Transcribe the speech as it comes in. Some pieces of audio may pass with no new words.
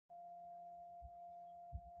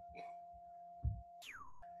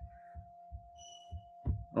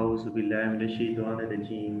أعوذ بالله من الشيطان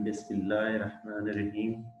الرجيم. بسم الله الرحمن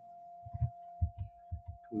الرحيم.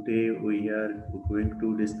 Today we are going to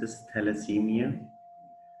discuss thalassemia.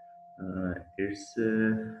 It's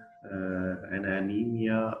an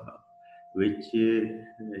anemia which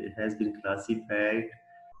has been classified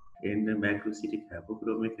in macrocytic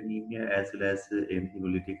hypochromic anemia as well as in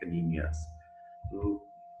hemolytic anemias. So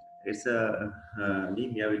it's a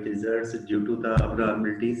anemia which results due to the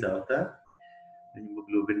abnormalities of the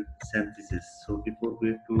hemoglobin synthesis. So before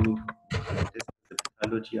going to discuss the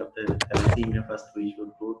pathology of the thalassemia, first we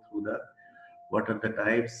should go through the what are the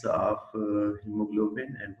types of hemoglobin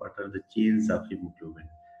and what are the chains of hemoglobin.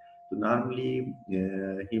 So normally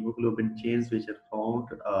hemoglobin chains which are found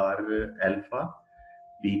are alpha,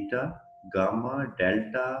 beta, gamma,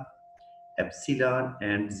 delta, epsilon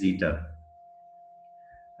and zeta.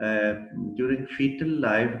 Uh, During fetal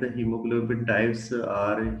life, the hemoglobin types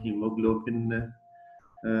are hemoglobin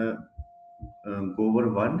uh, Gover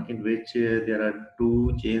 1, in which there are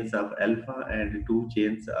two chains of alpha and two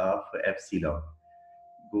chains of epsilon.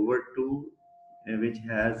 Gover 2, which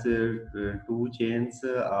has two chains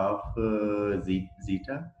of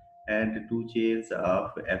zeta and two chains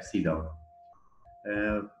of epsilon.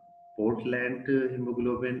 Portland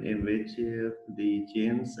hemoglobin, in which the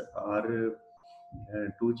chains are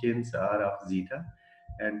two chains are of zeta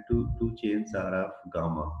and two chains are of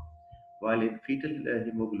gamma. While in fetal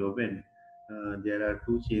hemoglobin, there are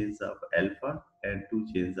two chains of alpha and two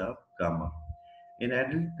chains of gamma. In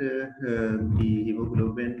adult, the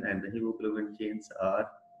hemoglobin and the hemoglobin chains are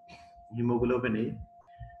hemoglobin A,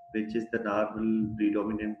 which is the normal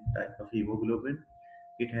predominant type of hemoglobin.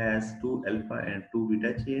 It has two alpha and two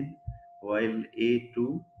beta chain, while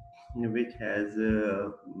A2, which has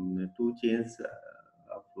two chains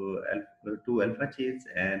of two alpha chains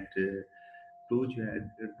and two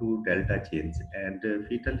delta chains. And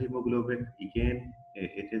fetal hemoglobin, again,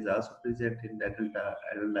 it is also present in adult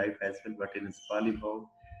life as well, but in small amount,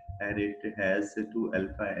 and it has two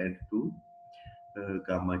alpha and two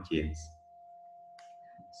gamma chains.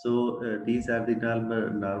 So these are the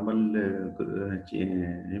normal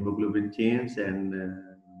hemoglobin chains and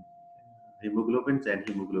hemoglobins and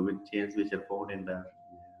hemoglobin chains which are found in the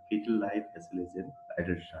fetal life as well as in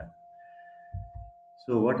adult life.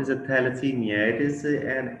 So what is a thalassemia? It is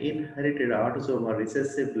an inherited autosomal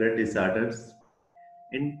recessive blood disorders.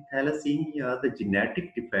 In thalassemia, the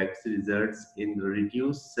genetic defects results in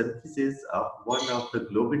reduced synthesis of one of the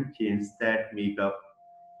globin chains that make up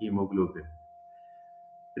hemoglobin.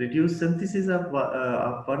 Reduced synthesis of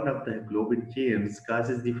one of the globin chains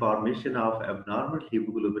causes the formation of abnormal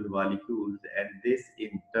hemoglobin molecules, and this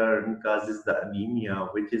in turn causes the anemia,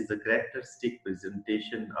 which is the characteristic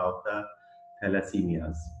presentation of the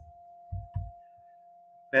thalassemias.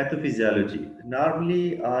 Pathophysiology.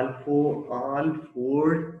 Normally, all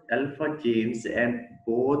four alpha chains and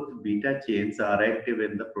both beta chains are active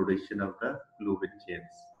in the production of the globin chains.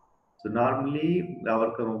 So normally,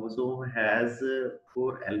 our chromosome has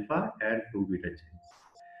four alpha and two beta chains.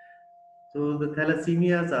 So the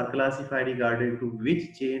thalassemias are classified according to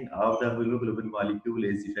which chain of the hemoglobin molecule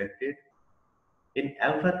is affected. In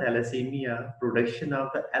alpha thalassemia, production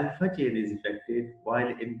of the alpha chain is affected, while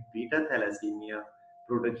in beta thalassemia,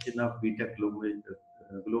 production of beta globin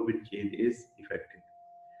chain is affected.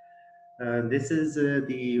 This is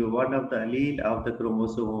the one of the allele of the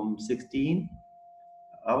chromosome 16.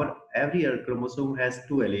 Our every chromosome has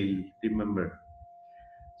two allele. Remember.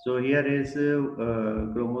 So here is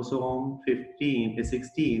chromosome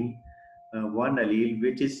 16, one allele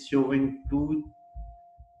which is showing two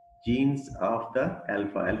genes of the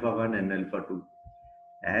alpha 1 and alpha 2.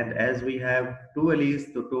 And as we have two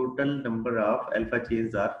alleles, the total number of alpha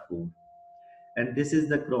chains are 4. And this is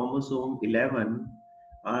the chromosome 11,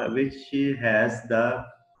 which has the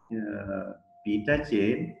beta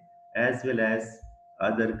chain as well as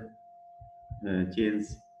other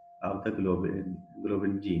chains of the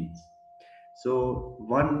globin genes. So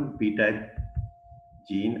one beta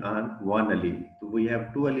gene on one allele. So we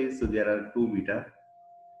have two alleles, so there are two beta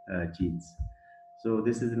genes. So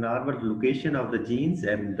this is the normal location of the genes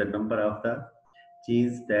and the number of the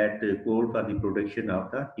genes that code for the production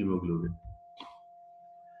of the hemoglobin.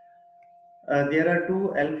 There are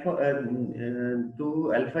two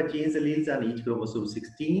alpha genes alleles on each chromosome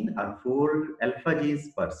 16 and four alpha genes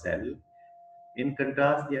per cell. In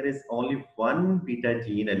contrast, there is only one beta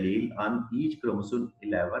gene allele on each chromosome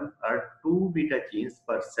 11 or two beta genes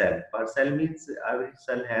per cell. Per cell means every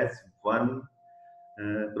cell has one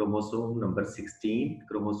chromosome number 16,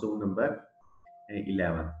 chromosome number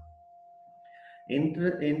 11.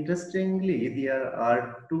 Interestingly, there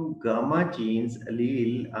are two gamma genes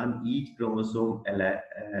allele on each chromosome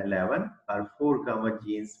 11 or four gamma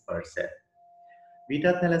genes per cell.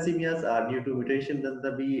 Beta thalassemias are due to mutations in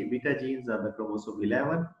the beta genes on the chromosome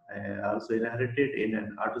 11, also inherited in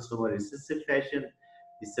an autosomal recessive fashion.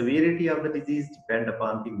 The severity of the disease depend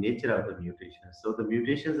upon the nature of the mutation. So the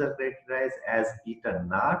mutations are characterized as beta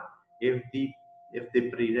naught if if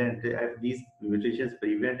these mutations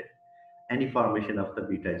prevent any formation of the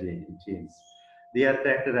beta genes. They are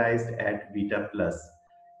characterized at beta plus.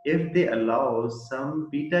 If they allow some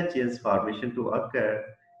beta genes formation to occur,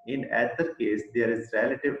 in either case, there is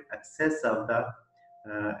relative excess of the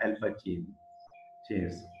alpha genes.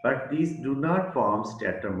 But these do not form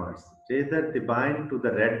tetramers. Rather, they bind to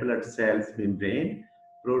the red blood cells membrane,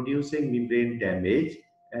 producing membrane damage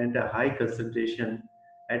and a high concentration.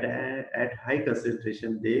 At high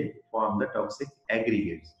concentration, they form the toxic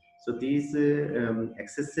aggregates. So these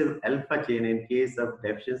excessive alpha chain, in case of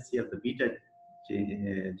deficiency of the beta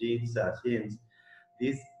genes or chains,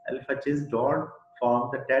 these alpha chains don't form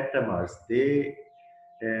the tetramers. They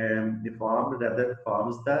form rather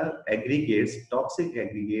forms the aggregates, toxic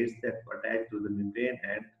aggregates that attach to the membrane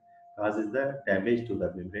and causes the damage to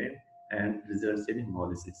the membrane and results in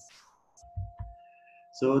hemolysis.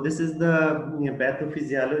 So this is the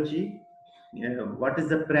pathophysiology. What is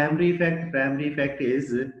the primary effect? Primary effect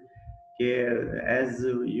is, as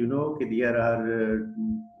you know, there are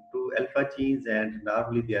two alpha genes and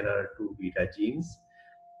normally there are two beta genes,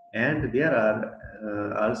 and there are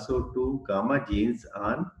also two gamma genes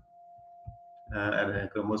on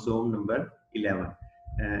chromosome number 11,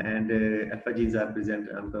 and alpha genes are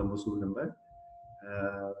present on chromosome number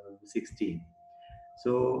 16.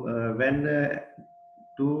 So when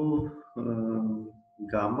two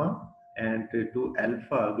gamma and two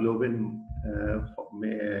alpha globin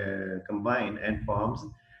combine and forms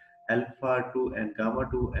alpha 2 and gamma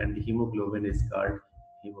 2, and hemoglobin is called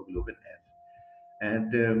hemoglobin F.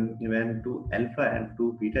 And when two alpha and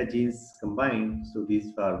two beta genes combine, so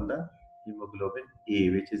these form the hemoglobin A,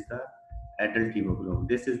 which is the adult hemoglobin.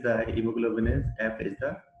 This is the hemoglobin is F is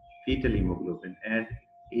the fetal hemoglobin, and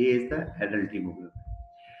A is the adult hemoglobin.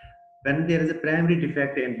 When there is a primary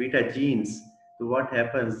defect in beta genes, so what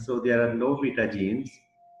happens? So there are no beta genes,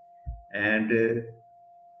 and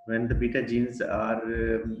when the beta genes are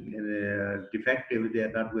defective, they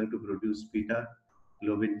are not going to produce beta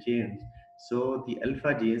globin genes. So the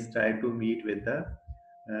alpha genes try to meet with the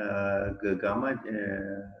gamma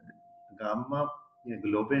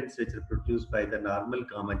globins, which are produced by the normal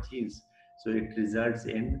gamma genes. So it results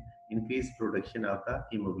in increased production of the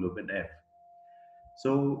hemoglobin F.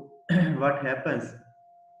 So what happens?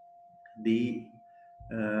 The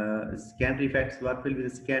secondary effects. What will be the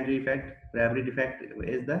secondary effect? Primary defect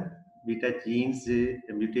is the beta genes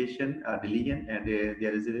mutation or deletion, and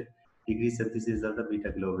there is a decreased synthesis of the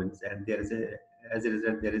beta globins, and there is a, as a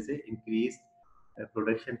result, there is a increased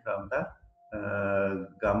production from the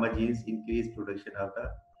gamma genes, increased production of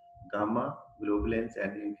the gamma globulins,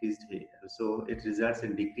 and increased. So it results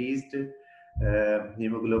in decreased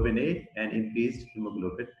hemoglobin A and increased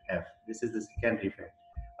hemoglobin F. This is the secondary effect.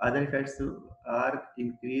 Other effects are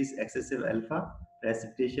increased excessive alpha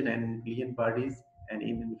precipitation and Gleason bodies and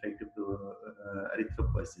ineffective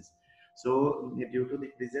erythropoiesis. So, due to the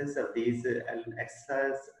presence of these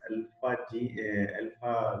excess alpha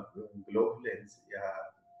globulins,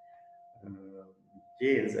 uh,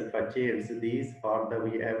 chains, alpha chains, these form the,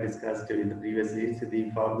 we have discussed in the previous years,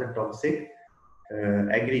 they form the toxic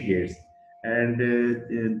aggregates, and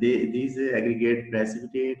these aggregate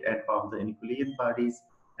precipitate and form the nuclein bodies,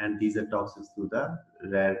 and these are toxic to the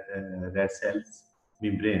red cells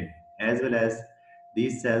membrane, as well as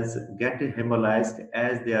these cells get hemolyzed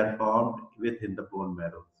as they are formed within the bone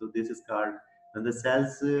marrow. So this is called, when the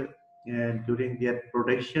cells during their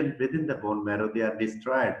production within the bone marrow they are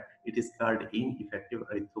destroyed, it is called ineffective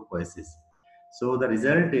erythropoiesis. So the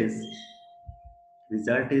result is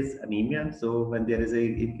anemia. So when there is a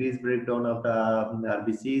increased breakdown of the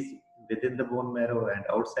RBCs within the bone marrow and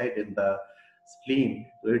outside in the spleen,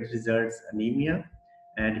 so it results anemia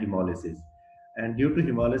and hemolysis. And due to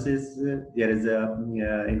hemolysis, there is a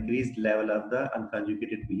increased level of the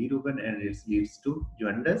unconjugated bilirubin, and it leads to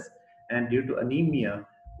jaundice. And due to anemia,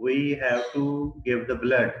 we have to give the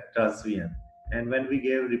blood transfusion. And when we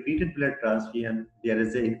give repeated blood transfusion, there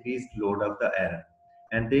is an increased load of the iron,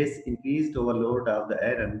 and this increased overload of the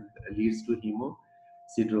iron leads to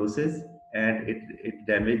hemosiderosis, and it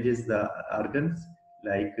damages the organs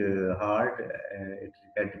like heart. It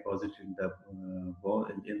can deposit in the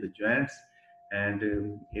bone, in the joints, and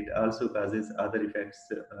it also causes other effects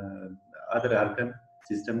other organ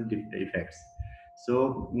system effects.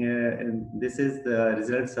 So and this is the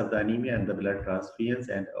results of the anemia and the blood transfusions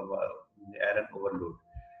and iron overload.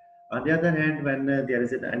 On the other hand, when there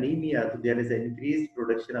is an anemia, there is an increased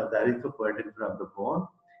production of the erythropoietin from the bone,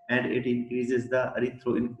 and it increases the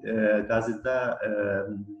causes the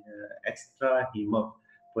extra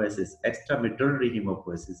hemopoiesis, extramedullary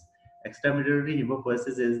hemopoiesis. Extramedullary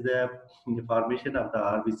hemopoiesis is the formation of the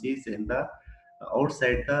RBCs in the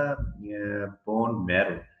outside the bone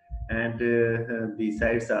marrow, and the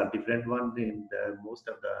sites are different one in the most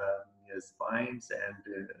of the spines, and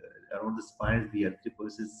around the spines the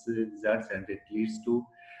erythropoiesis results, and it leads to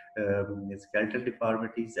skeletal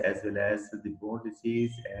deformities as well as the bone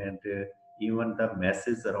disease, and even the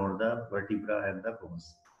masses around the vertebra and the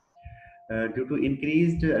bones. Due to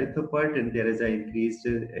increased erythropoietin, there is an increased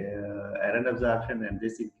iron absorption, and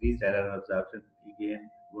this increased iron absorption again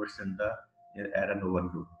worsen the iron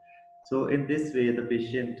overload. So, in this way, the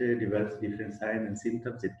patient develops different signs and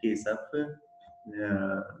symptoms in case of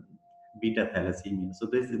beta thalassemia. So,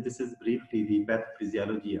 this is briefly the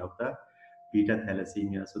pathophysiology of the beta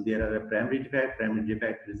thalassemia. So, there are a primary defect. Primary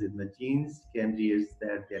defect is in the genes. Secondary is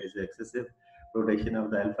that there is excessive production of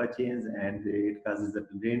the alpha chains, and it causes the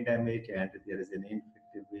brain damage, and there is an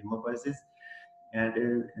infective hemoptysis. And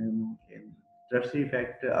tertiary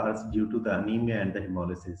effect are due to the anemia and the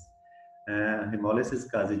hemolysis. Hemolysis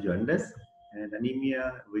causes jaundice, and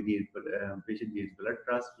anemia, we need patient needs blood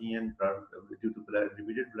transfusion. Due to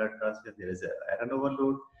repeated blood transfusion, there is a iron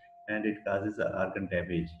overload, and it causes organ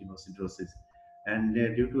damage, hemosiderosis. And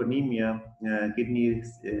due to anemia,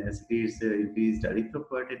 kidneys secretes increased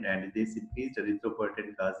erythropoietin, and this increased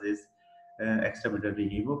erythropoietin causes extramedullary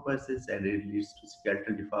hemopoiesis, and it leads to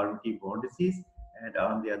skeletal deformity, bone disease. And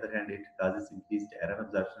on the other hand, it causes increased iron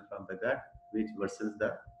absorption from the gut, which worsens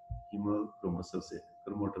the chromatosis.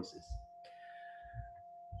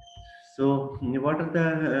 So, what are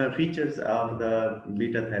the features of the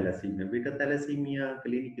beta thalassemia? Beta thalassemia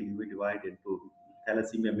clinically we divide into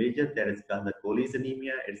thalassemia major, that is called the Colles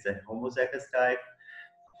anemia. It's a homozygous type,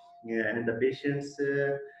 and the patients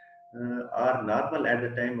are normal at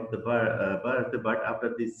the time of the birth, but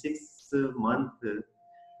after the 6 month,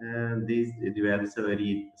 these develops a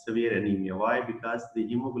very severe anemia. Why? Because the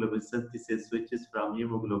hemoglobin synthesis switches from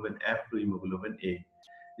hemoglobin F to hemoglobin A.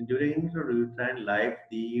 During intrauterine life,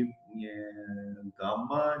 the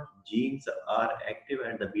gamma genes are active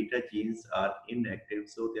and the beta genes are inactive.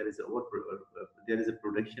 So there is a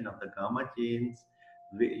production of the gamma genes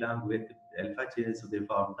along with alpha genes. So they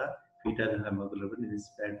form the fetal hemoglobin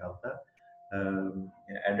instead of the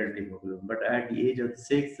adult hemoglobin. But at the age of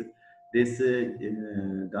 6, this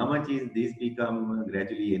gamma genes these become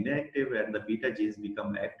gradually inactive, and the beta genes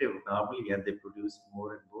become active normally, and they produce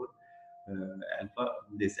more and more alpha,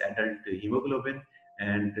 this adult hemoglobin,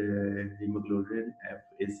 and hemoglobin F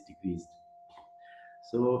is decreased.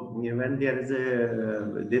 So when there is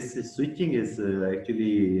a this switching is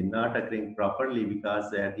actually not occurring properly,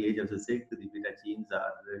 because at the age of the 6, the beta genes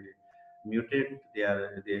are mutant. They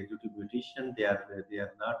are due to mutation. They are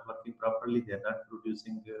not working properly. They are not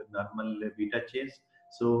producing normal beta chains.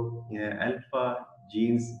 So alpha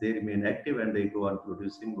genes they remain active, and they go on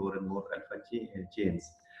producing more and more alpha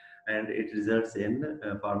chains, and it results in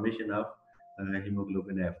formation of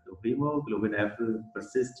hemoglobin F. So hemoglobin F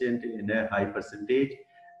persistent in a high percentage,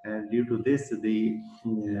 and due to this, the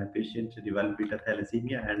patient develop beta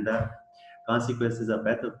thalassemia, and the consequences of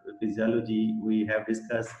pathophysiology we have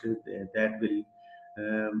discussed that will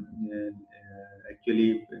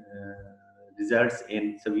actually results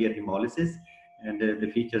in severe hemolysis, and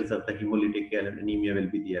the features of the hemolytic anemia will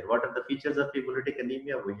be there. What are the features of hemolytic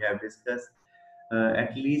anemia? We have discussed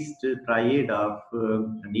at least triad of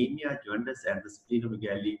anemia, jaundice, and the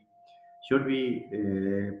splenomegaly should be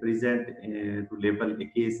present to label a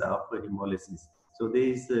case of hemolysis. So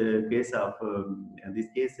these cases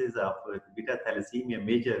of beta thalassemia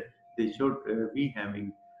major, they should be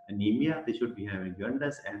having anemia, they should be having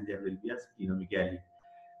jaundice, and there will be a splenomegaly.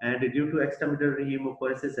 And due to extramedullary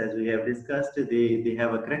hemopoiesis, as we have discussed, they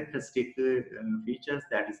have a characteristic features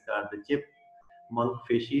that is called the chip monk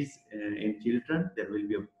facies in children. There will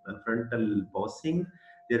be a frontal bossing.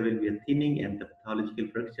 There will be a thinning and the pathological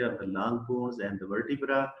fracture of the long bones and the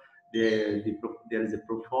vertebra. There is a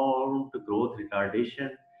profound growth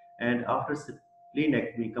retardation. And after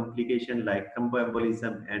splenectomy, complications like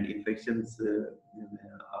thromboembolism and infections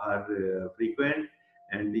are frequent.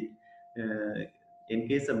 And in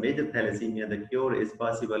case of major thalassemia, the cure is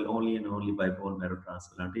possible only and only by bone marrow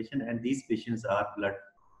transplantation. And these patients are blood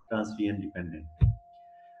transfusion dependent.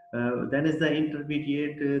 Then is the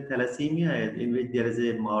intermediate thalassemia, in which there is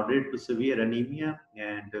a moderate to severe anemia,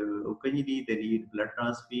 and occasionally they need blood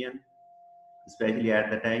transfusion, especially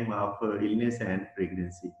at the time of illness and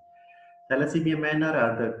pregnancy. Thalassemia manner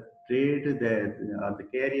are the trait that are the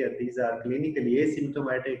carrier. These are clinically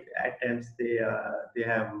asymptomatic. At times they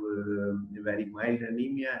have very mild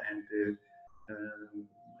anemia, and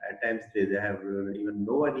at times they have even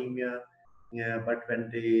no anemia. Yeah, but when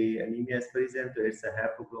the anemia is present, it's a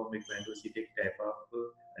hypochromic vendocytic type of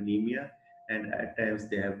anemia, and at times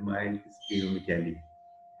they have mild splenomegaly.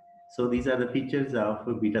 So these are the features of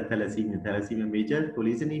beta thalassemia. Thalassemia major,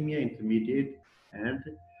 polycythemia, intermediate, and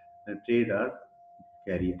trade are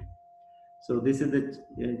carrier. So this is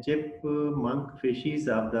the chipmunk species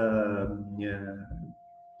of the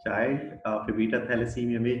child of a beta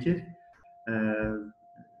thalassemia major. Uh,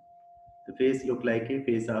 the face look like a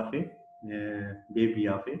face of a baby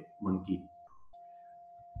of a monkey.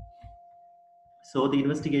 So the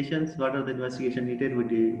investigations, what are the investigation needed?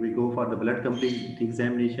 We go for the blood complete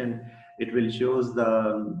examination. It will shows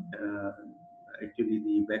the actually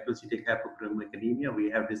the macrocytic hypochromic anemia we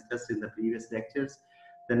have discussed in the previous lectures.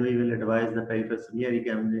 Then we will advise the peripheral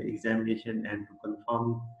examination, and to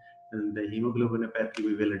confirm the hemoglobinopathy,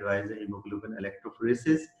 we will advise the hemoglobin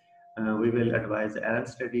electrophoresis. We will advise Allen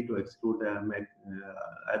study to exclude the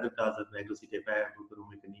other cause of macrocytic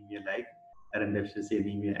hypochromic anemia like iron deficiency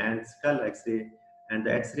anemia, and skull X-ray, and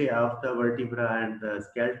the X-ray of the vertebra and the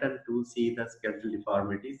skeleton to see the skeletal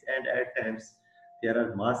deformities. And at times there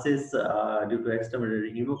are masses due to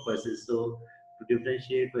extramedullary hemopoiesis. So to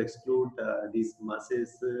differentiate, to exclude these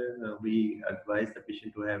masses, we advise the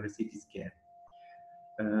patient to have a CT scan.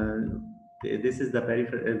 This is the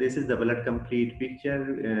this is the blood complete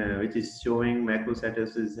picture, which is showing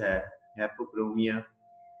macrocytosis, hypochromia,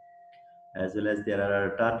 as well as there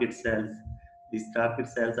are target cells. These target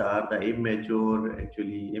cells are the immature,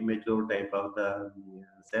 actually immature type of the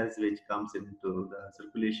cells which comes into the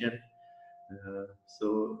circulation.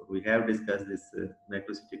 So we have discussed this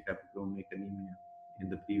macrocytic hypochromic anemia in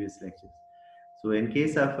the previous lectures. So in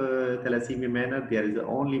case of thalassemia manner, there is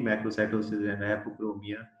only macrocytosis and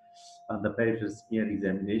hypochromia on the peripheral smear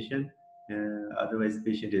examination. Otherwise,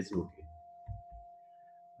 patient is okay.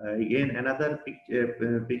 Again, another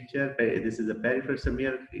picture. This is a peripheral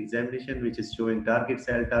smear examination, which is showing target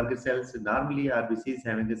cell. Target cells normally RBCs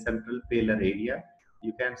having a central paler area.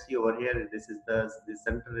 You can see over here. This is the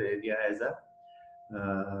central area as a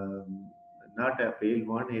not a pale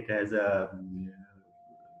one. It has a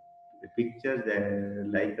picture that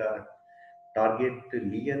like a target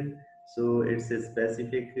lesion. So it's a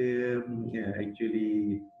specific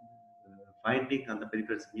actually finding on the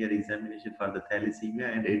peripheral smear examination for the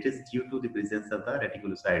thalassemia, and it is due to the presence of the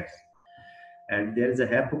reticulocytes. And there is a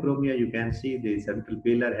hypochromia. You can see the central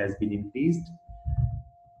pillar has been increased,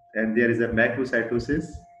 and there is a macrocytosis.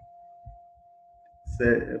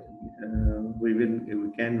 So we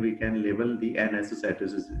can label the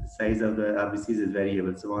anisocytosis. Size of the RBCs is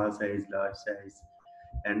variable, small size, large size,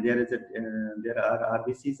 and there are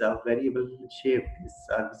RBCs of variable shape. This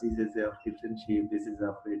RBCs is of different shape. This is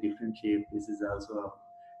of a different shape. This is also of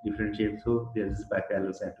different shape. So there is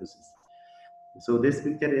baccalocytosis. So this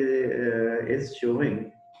picture is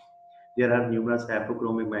showing there are numerous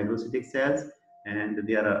hypochromic microcytic cells, and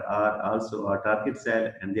there are also a target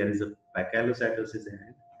cell, and there is a baccalocytosis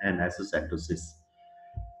and isocytosis.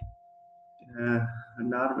 Uh,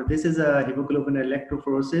 this is a hemoglobin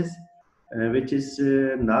electrophoresis, which is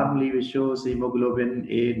normally which shows hemoglobin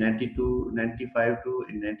A 92, 95 to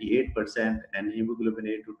 98%, and hemoglobin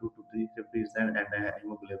A to 2 to 3% and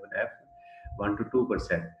hemoglobin F 1 to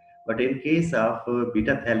 2%. But in case of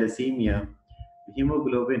beta thalassemia,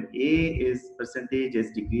 hemoglobin A is percentage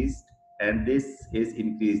is decreased and this is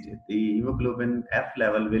increased. The hemoglobin F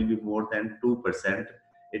level will be more than 2%.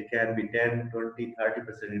 It can be 10, 20,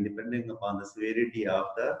 30% depending upon the severity of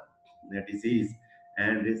the disease.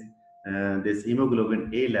 And this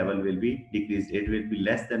hemoglobin A level will be decreased. It will be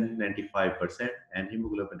less than 95%, and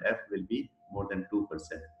hemoglobin F will be more than 2%.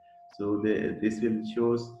 So this will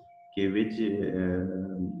shows okay, which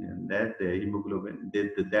that the hemoglobin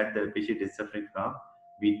that the patient is suffering from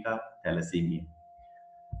beta thalassemia.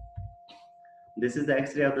 This is the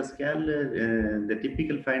X-ray of the skull. The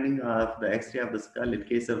typical finding of the X-ray of the skull in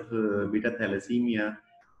case of beta thalassemia,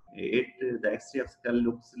 the X-ray of skull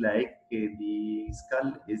looks like the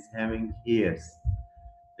skull is having hairs.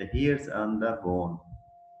 The hairs on the bone.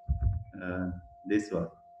 This one.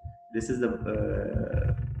 This is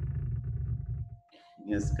the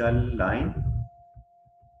skull line,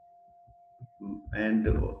 and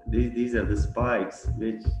these are the spikes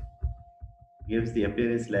which gives the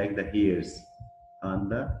appearance like the hairs on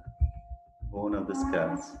the bone of the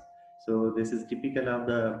skulls. So this is typical of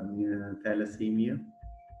the thalassemia.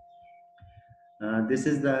 This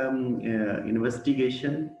is the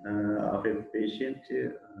investigation of a patient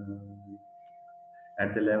at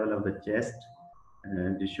the level of the chest,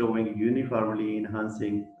 and showing uniformly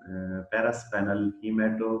enhancing paraspinal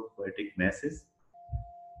hematopoietic masses.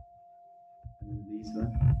 These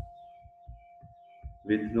one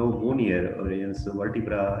with no bonier oriens, so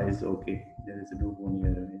vertebra is okay. There is no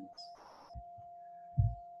bonier oriens.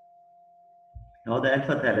 Now the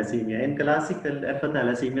alpha thalassemia. In classical alpha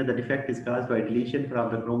thalassemia, the defect is caused by deletion from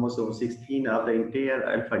the chromosome 16 of the entire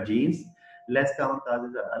alpha genes. Less common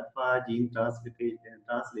causes of alpha gene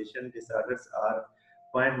translation disorders are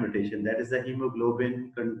point mutation, that is the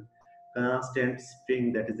hemoglobin constant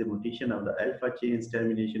spring, that is the mutation of the alpha chain's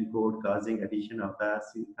termination code causing addition of the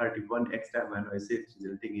 31 extra amino acids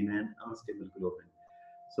resulting in an unstable globin.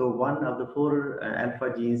 So one of the four alpha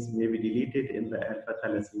genes may be deleted in the alpha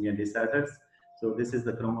thalassemia disorders. So this is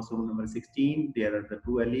the chromosome number 16. There are the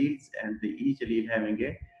two alleles, and each allele having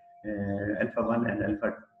a alpha 1 and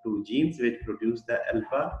alpha 2 genes which produce the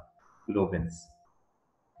alpha globins.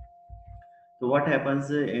 So what happens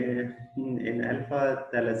in alpha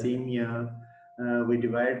thalassemia? We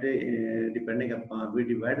divide the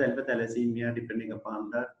alpha thalassemia depending upon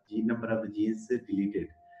the gene number of the genes deleted.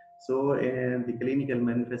 So the clinical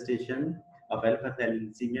manifestation of alpha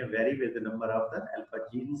thalassemia vary with the number of the alpha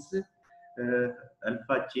genes,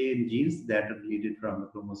 alpha chain genes that are deleted from the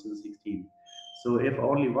chromosome 16. So if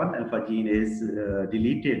only one alpha gene is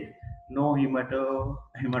deleted, no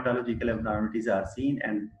hematological abnormalities are seen,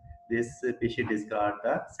 and this patient is called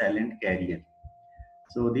the silent carrier.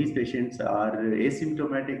 So these patients are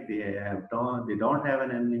asymptomatic. They don't have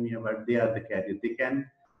an anemia, but they are the carrier. They can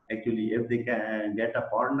actually, if they can get a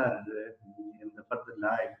partner in the further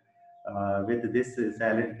life with this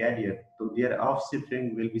silent carrier, so their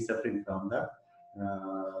offspring will be suffering from the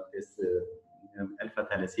this alpha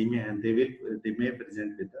thalassemia, and they may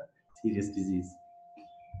present with a serious disease.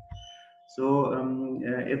 So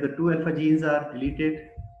if the two alpha genes are deleted,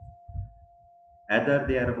 either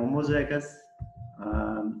they are homozygous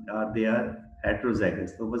or they are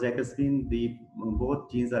heterozygous. Homozygous means the both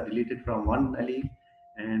genes are deleted from one allele,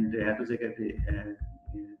 and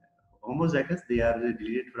homozygous they are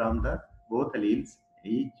deleted from the both alleles,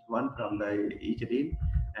 each one from the each allele,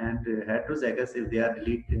 and heterozygous if they are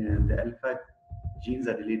deleted, the alpha genes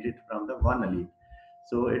are deleted from the one allele.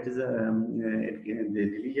 So it is the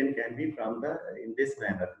deletion can be from the in this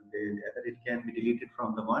manner. Either it can be deleted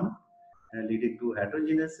from the one leading to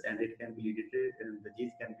heterogeneous, and it can be deleted, and the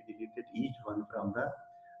genes can be deleted each one from the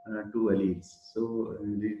two alleles, so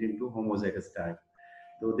leading to homozygous type.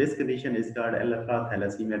 So this condition is called alpha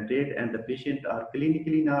thalassemia trait, and the patient are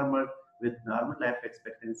clinically normal with normal life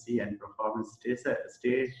expectancy and performance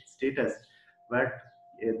status, but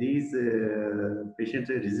these patients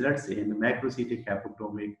results in macrocytic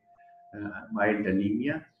hypochromic mild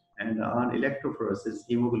anemia, and on electrophoresis,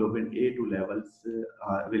 hemoglobin A2 levels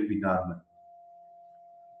will be normal.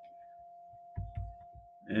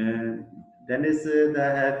 And then is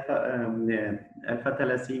alpha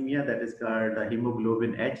thalassemia, that is called the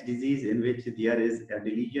hemoglobin H disease, in which there is a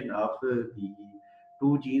deletion of the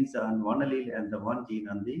two genes on one allele and the one gene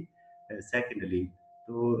on the second allele.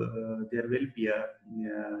 So there will be a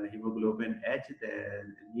hemoglobin H. That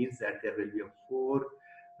means that there will be a four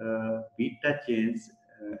beta chains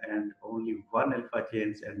and only one alpha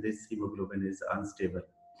chains, and this hemoglobin is unstable,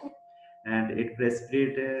 and it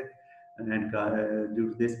precipitate and due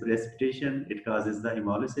to this precipitation it causes the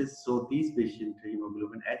hemolysis. So these patients,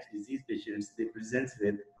 hemoglobin H disease patients, they present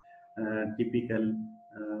with typical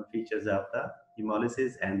features of the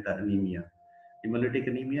hemolysis and the anemia, hemolytic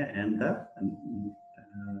anemia and the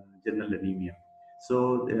general anemia.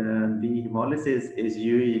 So the hemolysis is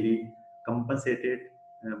usually compensated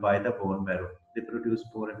by the bone marrow. They produce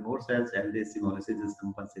more and more cells, and this hemolysis is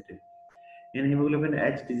compensated. In hemoglobin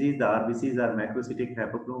H disease, the RBCs are macrocytic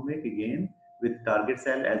hypochromic, again with target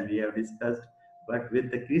cell as we have discussed, but with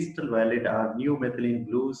the crystal violet or new methylene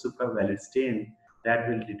blue supraviolet stain that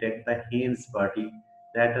will detect the Haynes body,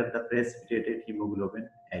 that are the precipitated hemoglobin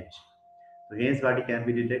H. So Haynes body can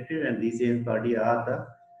be detected, and these Haynes body are the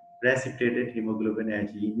precipitated hemoglobin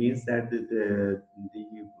H. It means that the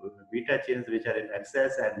beta chains which are in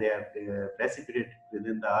excess and they are precipitated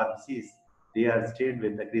within the RBCs, they are stayed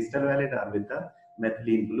with the crystal violet or with the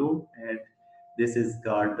methylene blue, and this is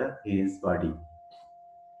called the Haynes body.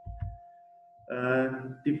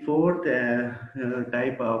 The fourth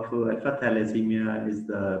type of alpha thalassemia is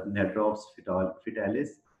the Nedrops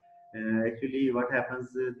fetalis. Actually, what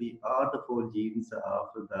happens, the all the four genes of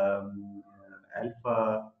the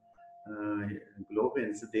alpha uh,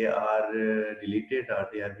 globins, they are deleted or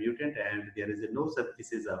they are mutant, and there is no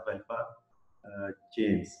synthesis of alpha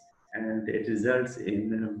chains, and it results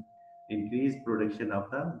in increased production of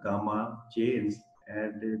the gamma chains.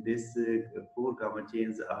 And these four gamma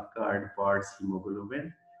chains are called parts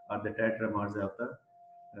hemoglobin, or the tetramers of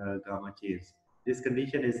the gamma chains. This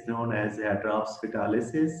condition is known as hydrops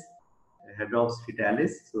fetalis,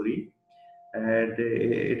 sorry, and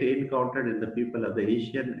it encountered in the people of the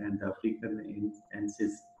Asian and African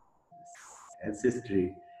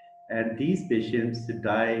ancestry. And these patients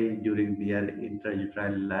die during their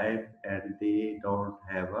intrauterine life, and they don't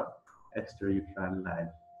have a extrauterine life.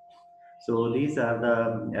 So these are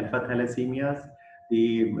the alpha thalassemias.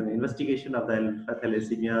 The investigation of the alpha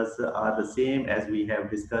thalassemias are the same as we have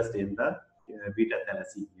discussed in the beta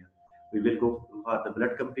thalassemia. We will go for the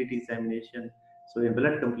blood complete examination. So in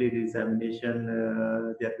blood complete examination,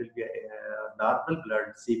 there will be a normal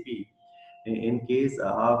blood CP in case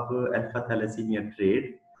of alpha thalassemia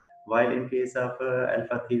trait, while in case of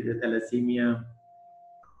alpha thalassemia,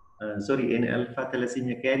 sorry, in alpha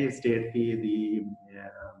thalassemia carrier state, the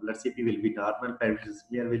blood CP will be normal, parameters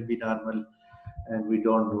will be normal, and we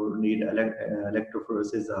don't need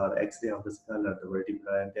electrophoresis or X-ray of the skull or the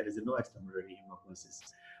vertebra, and there is no extramedullary hemognosis.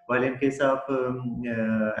 While in case of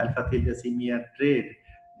alpha thalassemia trait,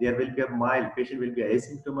 there will be a mild patient will be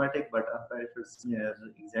asymptomatic, but after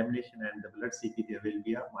examination and the blood CP, there will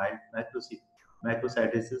be a mild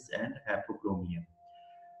macrocytosis and hypochromia.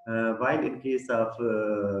 While in case of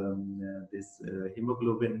this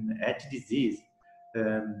hemoglobin H disease,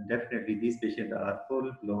 definitely these patients are have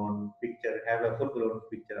a full-blown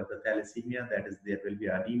picture of the thalassemia. That is, there will be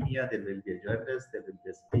anemia, there will be a jaundice, there will be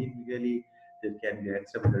a splenomegaly, there can be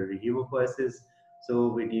extramedullary hemophagocytosis. So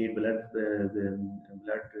we need blood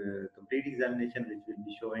complete examination, which will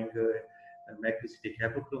be showing macrocytic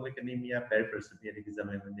hypochromic anemia. Peripheral symptomatic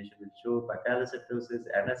examination will show patellocytosis,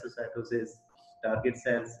 anisocytosis, target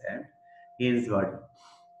cells, and Heinz body.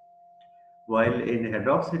 While in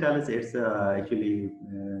hydroxystalis, it's actually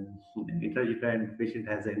intrauterine patient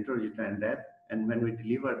has an intrauterine death, and when we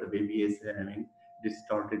deliver, the baby is having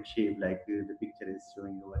distorted shape, like the picture is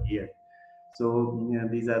showing over here. So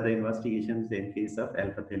these are the investigations in case of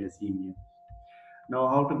alpha thalassemia. Now,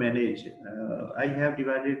 how to manage? I have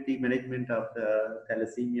divided the management of the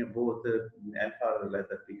thalassemia, both alpha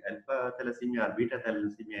thalassemia or beta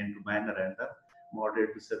thalassemia, into minor and the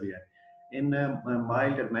moderate to severe. In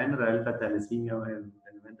mild or minor alpha thalassemia, when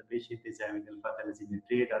the patient is having alpha thalassemia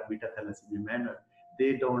trait or beta thalassemia minor,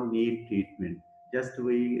 they don't need treatment. Just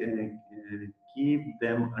we keep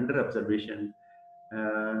them under observation.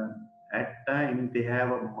 uh, at time they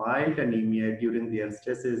have a mild anemia during their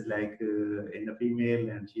stresses, like in a female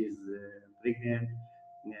and she is pregnant,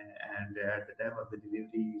 and at the time of the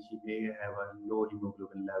delivery she may have a low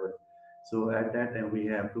hemoglobin level. So at that time we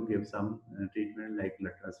have to give some treatment like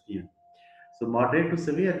blood transfusion. So moderate to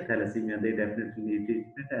severe thalassemia, they definitely need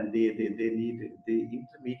treatment, and they need the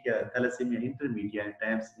intermediate thalassemia intermediate at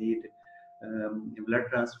times need blood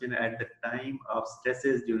transfusion at the time of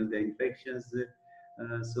stresses during the infections.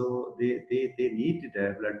 So they need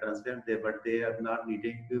the blood transfusion, but they are not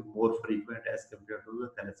needing more frequent as compared to the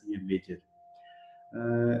thalassemia major.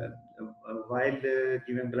 While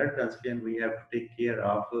giving blood transfusion, we have to take care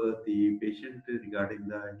of the patient regarding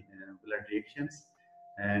the blood reactions,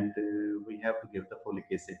 and we have to give the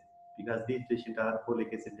folic acid because these patients are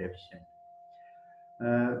folic acid deficient.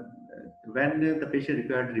 Uh, when the patient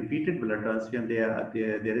required repeated blood transfusion,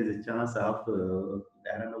 there is a chance of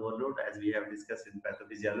iron overload, as we have discussed in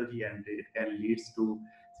pathophysiology, and it can leads to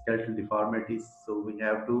skeletal deformities. So we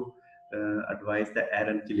have to advise the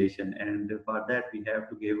iron chelation, and for that we have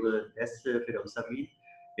to give less furosemide.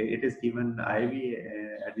 It is given IV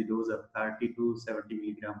at the dose of 30 to 70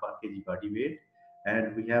 milligram per kg body weight,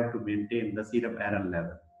 and we have to maintain the serum iron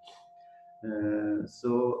level.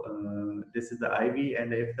 This is the IV,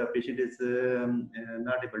 and if the patient is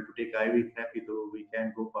not able to take IV therapy, though we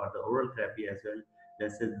can go for the oral therapy as well.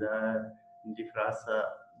 This is the Diffrasa,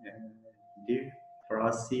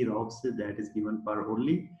 Diffrasirox, that is given per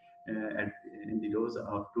only in the dose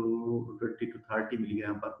of 20 to 30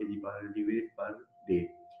 milligram per kg body weight per day.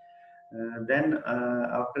 Then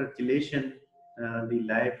after chelation, the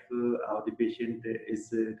life of the patient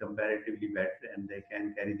is comparatively better, and they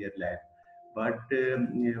can carry their life. But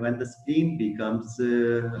when the spleen becomes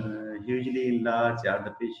hugely enlarged, or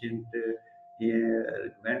the patient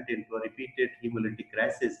went into a repeated hemolytic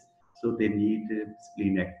crisis, so they need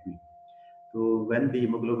splenectomy. So when the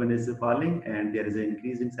hemoglobin is falling and there is an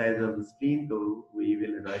increasing size of the spleen, so we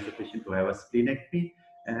will advise the patient to have a splenectomy.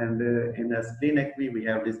 And in a splenectomy, we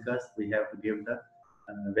have discussed we have to give the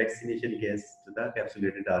vaccination against the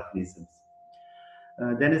capsulated organisms.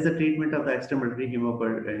 Then is the treatment of the extramedullary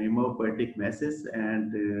hemopoietic masses,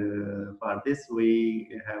 and for this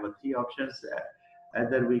we have three options.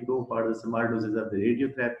 Either we go for the small doses of the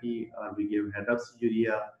radiotherapy, or we give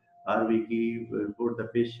hydroxyurea, or we give put the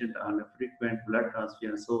patient on a frequent blood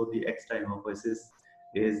transfusion, so the extra hemopoiesis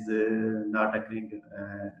is not occurring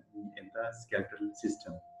in the skeletal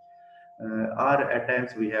system. Or at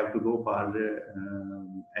times we have to go for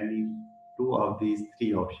any two of these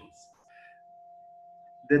three options.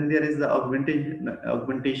 Then there is the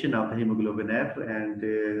augmentation of the hemoglobin F, and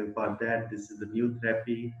for that, this is the new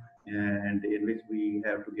therapy, and in which we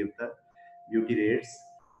have to give the butyrates,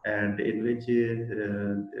 and in which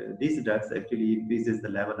these drugs actually increases the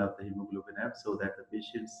level of the hemoglobin F, so that the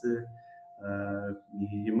patient's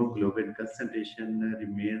hemoglobin concentration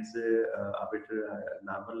remains a bit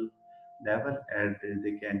normal level, and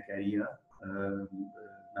they can carry a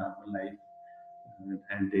normal life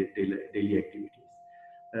and daily activities.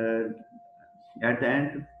 Uh, at the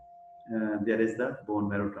end, there is the bone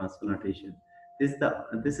marrow transplantation. This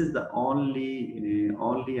is the only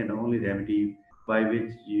and only remedy by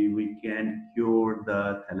which we can cure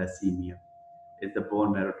the thalassemia. Is the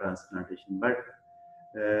bone marrow transplantation, but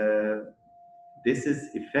this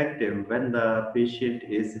is effective when the patient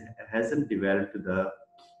is hasn't developed the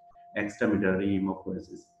extramedullary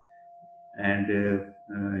hemoptysis and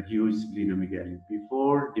huge splenomegaly.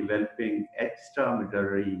 Before developing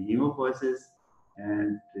extramedullary hemoptysis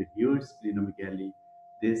and huge splenomegaly,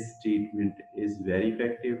 this treatment is very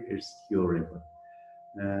effective, it's curable.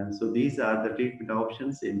 So these are the treatment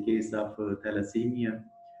options in case of thalassemia.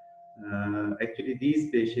 Actually, these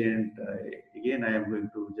patients, again, I am going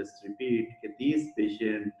to just repeat, these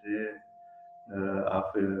patients of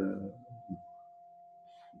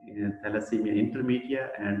thalassemia intermedia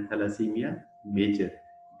and thalassemia major.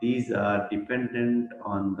 These are dependent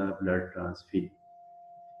on the blood transfusion.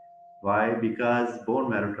 Why? Because bone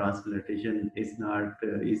marrow transplantation is not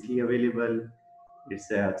easily available. It's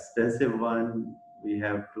an expensive one. We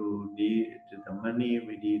have to need the money.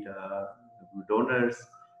 We need donors.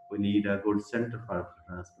 We need a good center for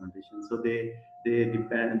transplantation. So they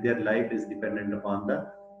depend. Their life is dependent upon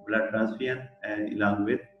the blood transfusion, and along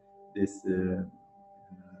with this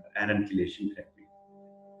iron chelation therapy.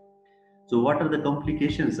 So, what are the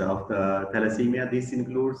complications of the thalassemia? This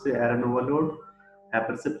includes iron overload,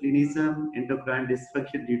 hyperceptinism, endocrine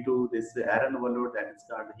dysfunction due to this iron overload, that is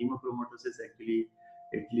called hemochromatosis. Actually,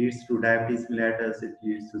 it leads to diabetes mellitus, it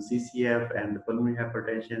leads to CCF and pulmonary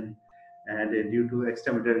hypertension. And due to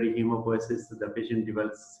extramedullary hemoptysis, the patient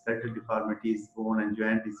develops skeletal deformities, bone and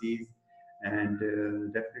joint disease, and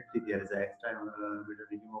definitely there is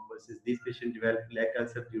extramedullary hemoptysis. These patients develop leg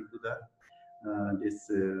ulcer due to the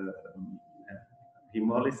this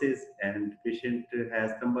hemolysis, and patient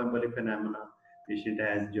has thromboembolic phenomena, patient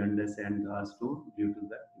has jaundice and gallstone due to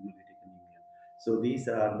the hemolytic anemia. So these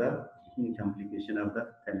are the complication of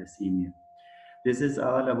the thalassemia. This is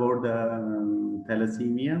all about the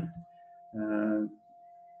thalassemia. Uh,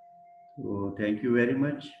 so thank you very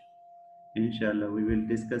much. Inshallah, we will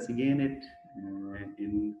discuss again it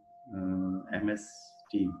in MS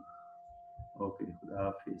team. Okay, Khuda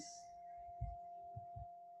Hafiz.